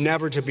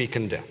 never to be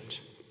condemned.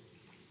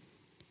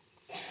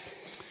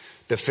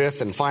 The fifth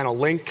and final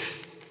link,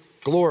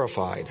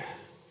 glorified.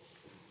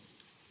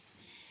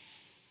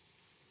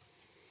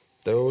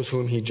 Those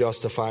whom he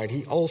justified,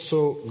 he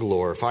also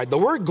glorified. The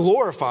word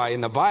glorify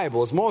in the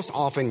Bible is most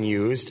often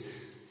used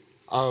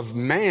of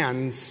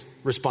man's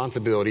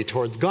responsibility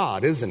towards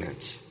God, isn't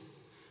it?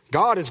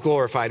 God is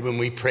glorified when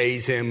we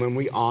praise him, when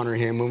we honor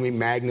him, when we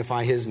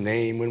magnify his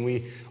name, when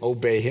we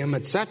obey him,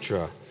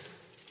 etc.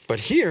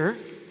 But here,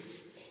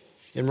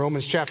 in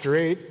Romans chapter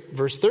 8,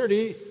 verse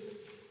 30,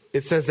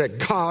 it says that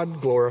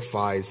God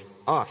glorifies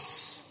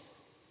us.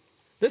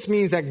 This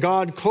means that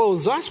God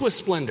clothes us with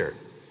splendor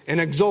and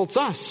exalts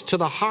us to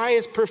the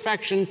highest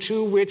perfection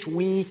to which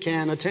we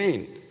can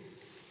attain.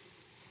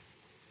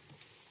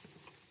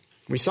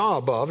 We saw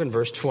above in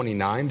verse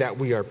 29 that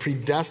we are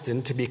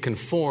predestined to be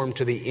conformed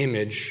to the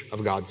image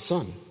of God's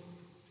Son.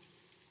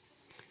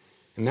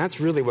 And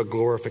that's really what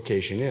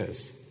glorification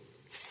is.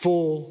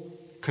 Full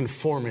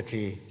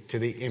conformity to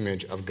the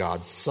image of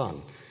God's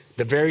Son.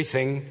 The very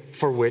thing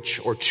for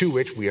which or to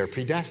which we are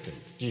predestined.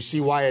 Do you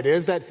see why it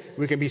is that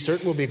we can be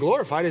certain we'll be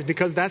glorified? Is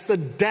because that's the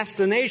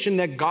destination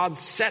that God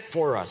set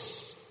for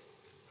us.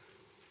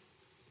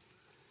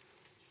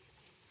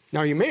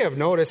 Now, you may have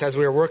noticed as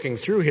we were working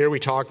through here, we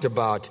talked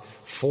about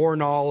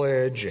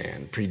foreknowledge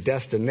and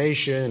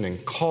predestination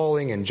and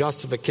calling and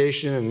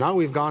justification, and now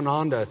we've gone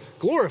on to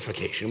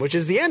glorification, which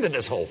is the end of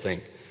this whole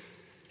thing.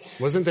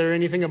 Wasn't there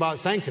anything about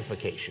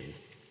sanctification?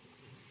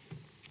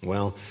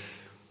 Well,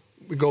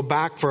 we go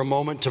back for a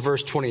moment to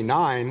verse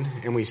 29,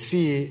 and we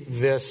see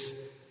this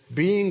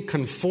being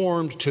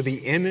conformed to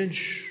the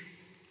image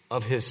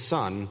of his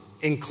Son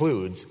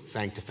includes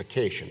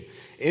sanctification.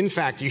 In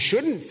fact, you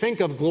shouldn't think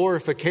of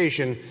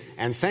glorification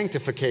and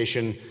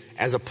sanctification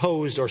as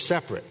opposed or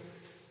separate.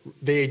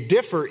 They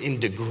differ in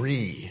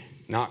degree,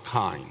 not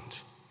kind.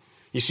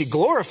 You see,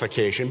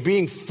 glorification,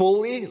 being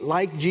fully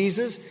like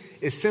Jesus,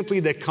 is simply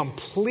the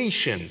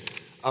completion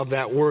of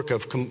that work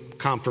of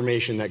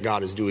confirmation that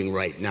God is doing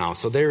right now.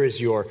 So there is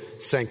your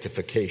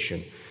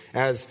sanctification.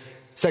 As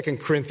 2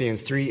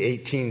 Corinthians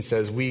 3:18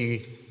 says,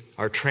 we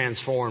are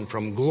transformed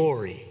from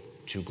glory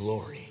to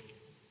glory.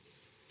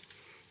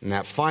 And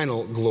that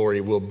final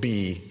glory will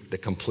be the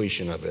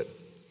completion of it.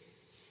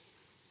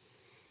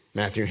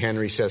 Matthew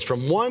Henry says,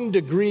 from one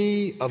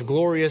degree of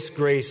glorious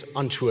grace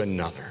unto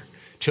another,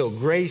 till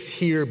grace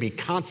here be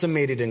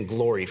consummated in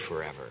glory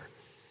forever.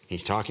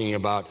 He's talking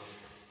about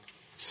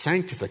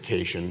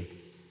sanctification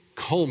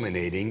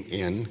culminating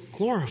in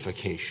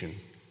glorification.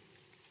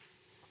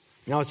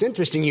 Now it's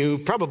interesting, you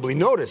probably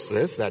noticed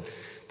this, that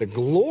the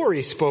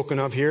glory spoken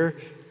of here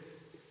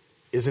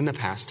is in the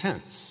past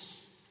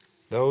tense.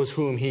 Those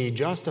whom he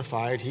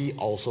justified, he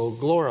also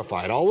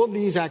glorified. All of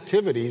these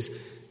activities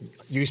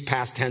use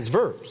past tense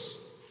verbs.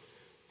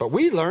 But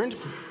we learned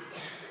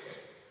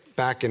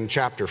back in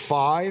chapter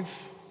 5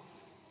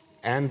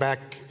 and back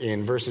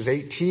in verses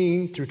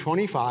 18 through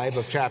 25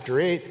 of chapter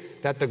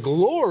 8 that the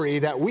glory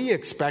that we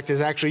expect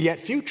is actually yet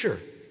future,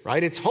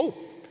 right? It's hope.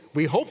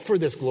 We hope for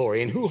this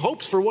glory, and who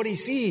hopes for what he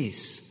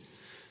sees?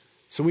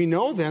 So we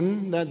know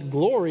then that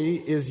glory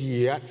is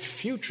yet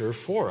future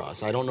for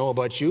us. I don't know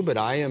about you, but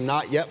I am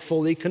not yet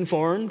fully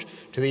conformed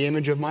to the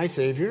image of my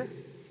Savior.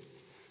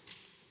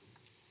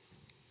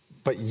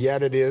 But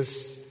yet it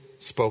is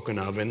spoken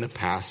of in the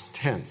past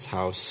tense.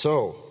 How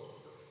so?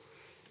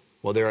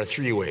 Well, there are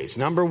three ways.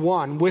 Number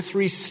one, with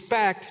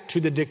respect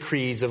to the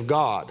decrees of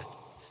God.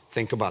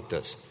 Think about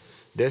this.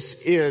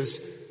 This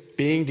is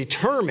being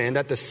determined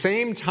at the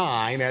same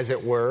time, as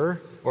it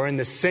were, or in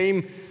the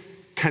same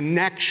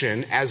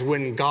connection as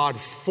when God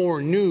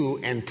foreknew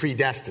and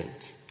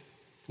predestined.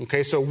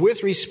 Okay, so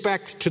with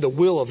respect to the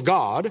will of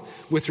God,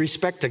 with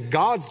respect to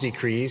God's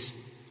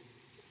decrees,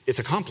 it's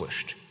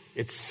accomplished.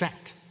 It's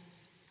set.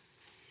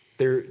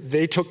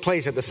 They took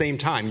place at the same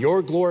time.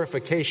 Your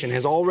glorification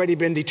has already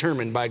been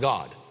determined by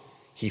God.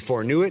 He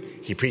foreknew it,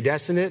 he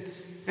predestined it,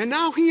 and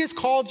now he has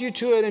called you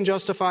to it and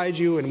justified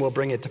you and will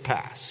bring it to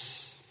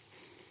pass.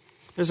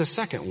 There's a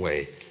second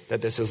way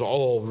that this is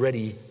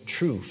already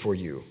true for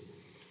you.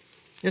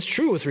 It's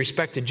true with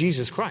respect to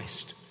Jesus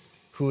Christ,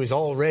 who is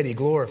already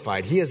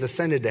glorified. He has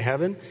ascended to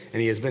heaven,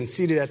 and he has been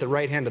seated at the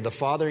right hand of the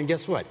Father, and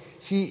guess what?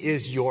 He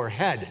is your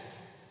head.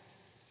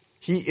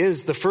 He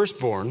is the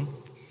firstborn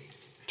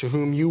to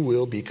whom you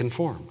will be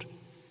conformed.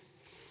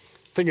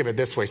 Think of it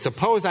this way.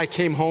 Suppose I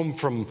came home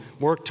from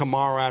work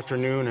tomorrow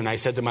afternoon and I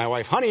said to my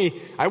wife, honey,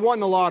 I won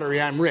the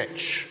lottery, I'm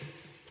rich.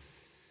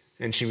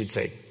 And she would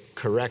say,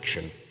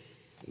 correction,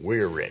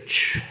 we're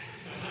rich.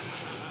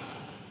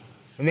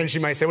 And then she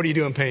might say, what are you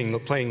doing playing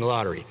the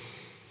lottery?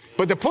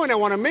 But the point I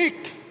want to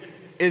make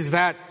is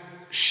that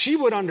she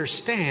would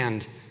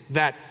understand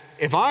that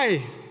if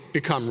I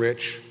become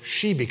rich,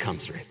 she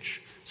becomes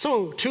rich.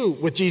 So too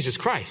with Jesus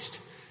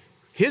Christ.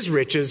 His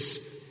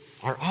riches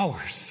are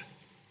ours.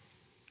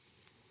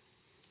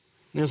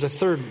 There's a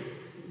third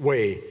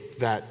way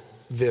that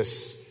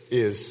this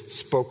is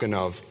spoken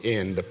of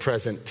in the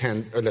present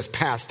tense, or this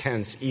past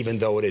tense, even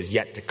though it is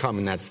yet to come,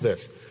 and that's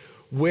this.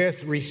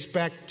 With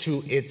respect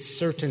to its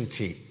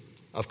certainty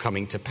of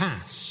coming to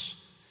pass.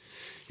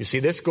 You see,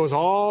 this goes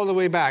all the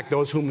way back.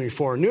 Those whom he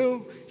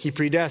foreknew, he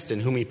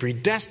predestined. Whom he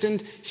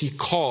predestined, he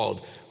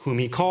called. Whom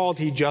he called,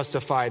 he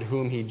justified.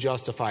 Whom he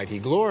justified, he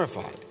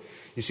glorified.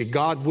 You see,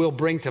 God will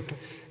bring to...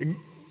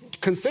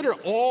 Consider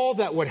all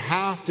that would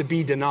have to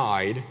be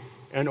denied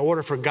in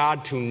order for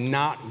God to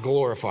not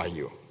glorify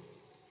you.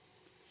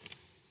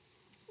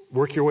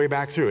 Work your way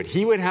back through it.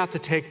 He would have to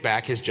take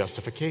back his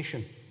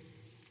justification,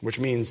 which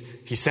means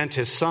he sent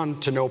his son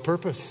to no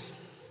purpose.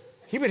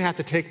 He would have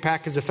to take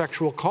back his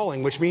effectual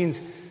calling, which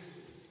means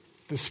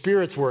the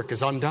Spirit's work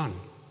is undone.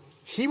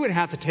 He would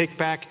have to take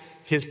back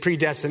his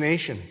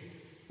predestination,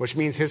 which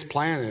means his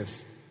plan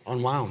is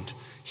unwound.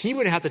 He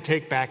would have to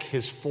take back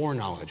his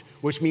foreknowledge,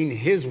 which means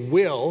his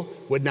will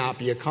would not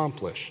be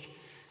accomplished.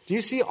 Do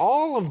you see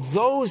all of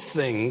those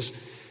things?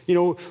 You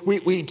know,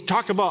 we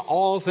talk about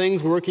all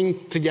things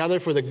working together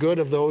for the good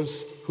of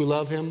those who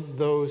love him,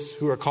 those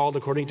who are called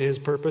according to his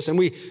purpose. And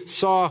we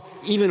saw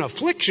even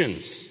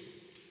afflictions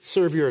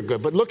serve your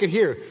good. But look at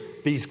here,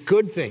 these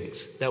good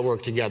things that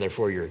work together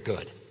for your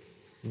good.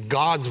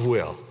 God's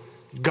will,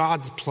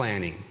 God's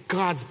planning,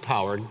 God's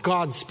power,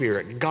 God's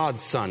Spirit,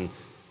 God's Son.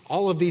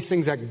 All of these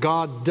things that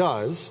God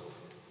does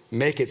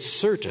make it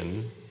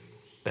certain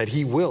that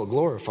he will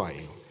glorify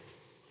you.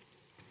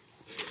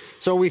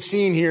 So we've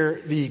seen here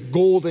the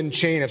golden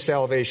chain of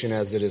salvation,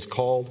 as it is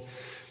called.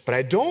 But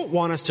I don't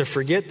want us to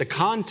forget the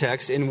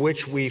context in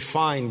which we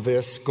find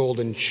this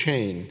golden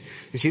chain.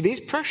 You see, these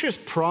precious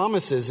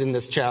promises in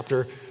this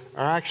chapter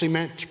are actually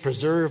meant to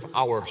preserve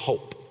our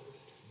hope.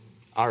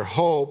 Our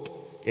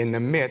hope in the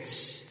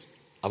midst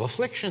of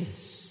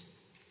afflictions.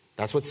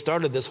 That's what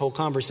started this whole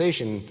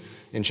conversation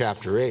in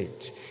chapter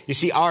 8. You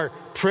see, our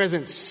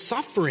present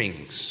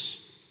sufferings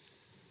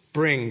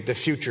bring the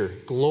future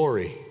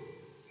glory.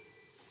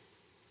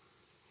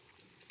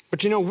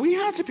 But we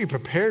have to be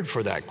prepared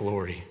for that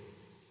glory.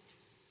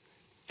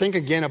 Think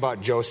again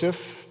about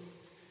Joseph.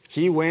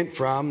 He went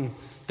from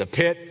the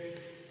pit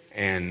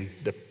and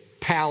the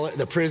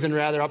prison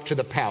up to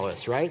the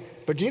palace, right?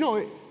 But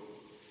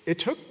it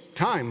took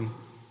time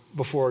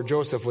before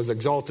Joseph was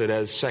exalted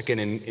as second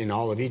in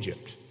all of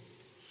Egypt.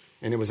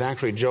 And it was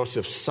actually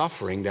Joseph's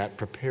suffering that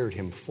prepared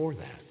him for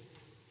that.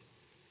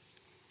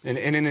 And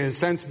in a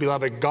sense,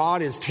 beloved,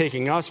 God is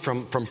taking us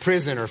from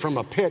prison or from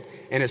a pit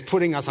and is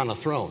putting us on a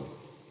throne.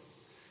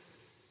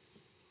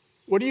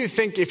 What do you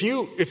think if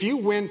you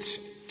went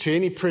to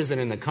any prison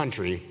in the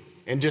country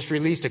and just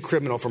released a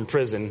criminal from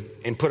prison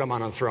and put him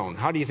on a throne?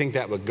 How do you think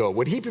that would go?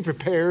 Would he be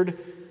prepared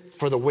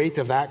for the weight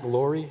of that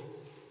glory?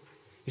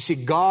 You see,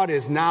 God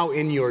is now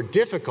in your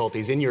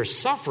difficulties, in your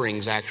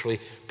sufferings actually,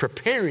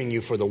 preparing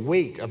you for the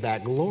weight of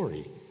that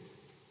glory.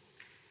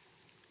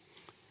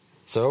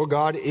 So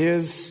God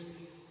is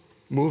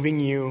moving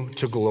you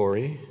to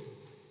glory,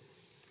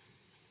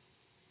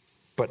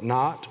 but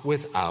not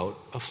without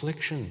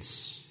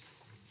afflictions.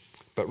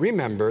 But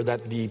remember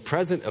that the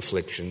present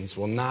afflictions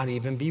will not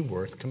even be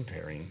worth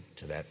comparing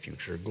to that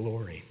future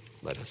glory.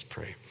 Let us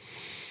pray.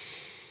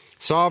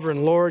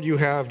 Sovereign Lord, you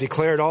have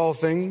declared all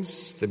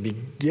things, the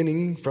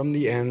beginning from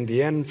the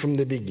end from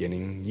the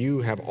beginning.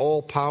 You have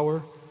all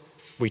power.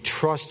 We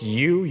trust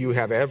you. You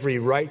have every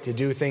right to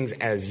do things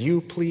as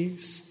you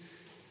please.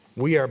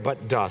 We are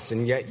but dust,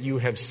 and yet you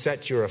have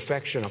set your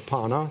affection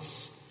upon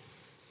us,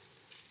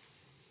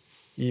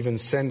 even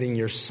sending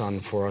your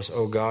Son for us.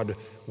 Oh God,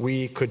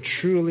 we could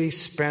truly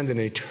spend an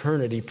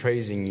eternity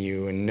praising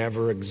you and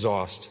never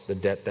exhaust the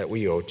debt that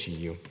we owe to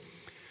you.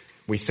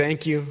 We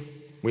thank you,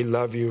 we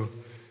love you,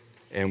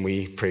 and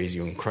we praise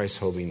you in Christ's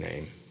holy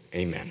name.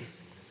 Amen.